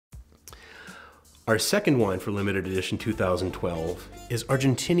Our second wine for limited edition 2012 is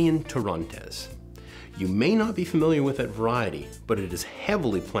Argentine Torrontes. You may not be familiar with that variety, but it is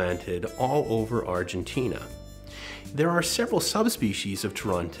heavily planted all over Argentina. There are several subspecies of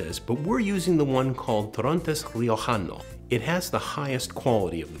Torrontes, but we're using the one called Torrontes Riojano. It has the highest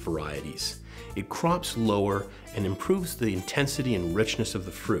quality of the varieties. It crops lower and improves the intensity and richness of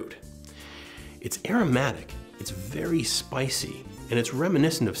the fruit. It's aromatic, it's very spicy, and it's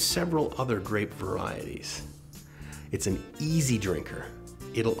reminiscent of several other grape varieties. It's an easy drinker.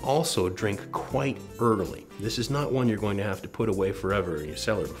 It'll also drink quite early. This is not one you're going to have to put away forever in your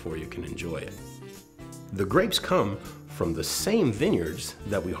cellar before you can enjoy it. The grapes come from the same vineyards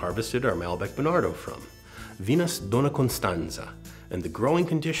that we harvested our Malbec Bernardo from, Vinas Dona Constanza, and the growing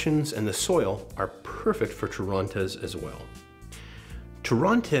conditions and the soil are perfect for Torrontes as well.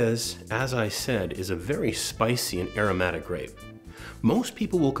 Torrontes, as I said, is a very spicy and aromatic grape. Most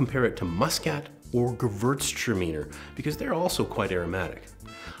people will compare it to Muscat or Gewürztraminer because they're also quite aromatic.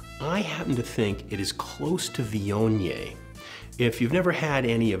 I happen to think it is close to Viognier. If you've never had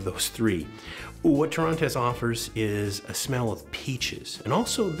any of those three, what Torrontes offers is a smell of peaches and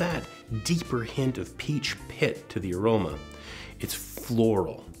also that deeper hint of peach pit to the aroma. It's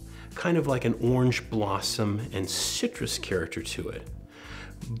floral, kind of like an orange blossom and citrus character to it.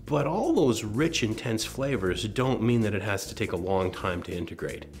 But all those rich, intense flavors don't mean that it has to take a long time to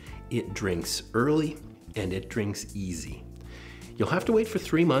integrate. It drinks early and it drinks easy. You'll have to wait for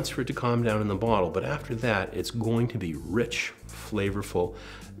 3 months for it to calm down in the bottle, but after that, it's going to be rich, flavorful,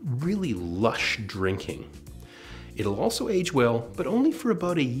 really lush drinking. It'll also age well, but only for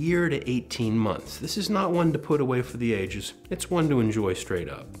about a year to 18 months. This is not one to put away for the ages. It's one to enjoy straight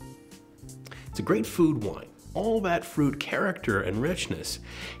up. It's a great food wine. All that fruit character and richness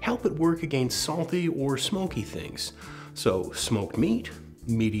help it work against salty or smoky things. So smoked meat,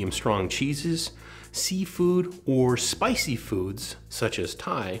 medium strong cheeses, seafood, or spicy foods such as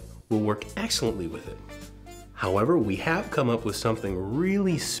Thai will work excellently with it. However, we have come up with something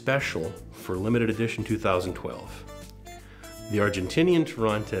really special for limited edition 2012. The Argentinian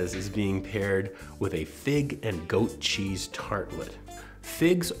Torrontes is being paired with a fig and goat cheese tartlet.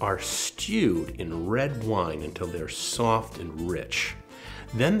 Figs are stewed in red wine until they're soft and rich.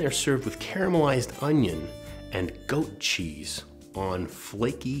 Then they're served with caramelized onion and goat cheese on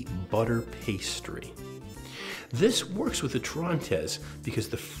flaky butter pastry. This works with the Torrontes because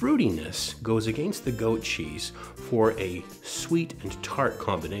the fruitiness goes against the goat cheese for a sweet and tart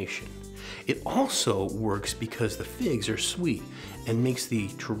combination. It also works because the figs are sweet and makes the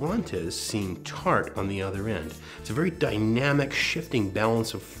Torrontes seem tart on the other end. It's a very dynamic, shifting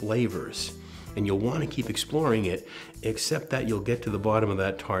balance of flavors, and you'll want to keep exploring it, except that you'll get to the bottom of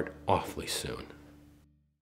that tart awfully soon.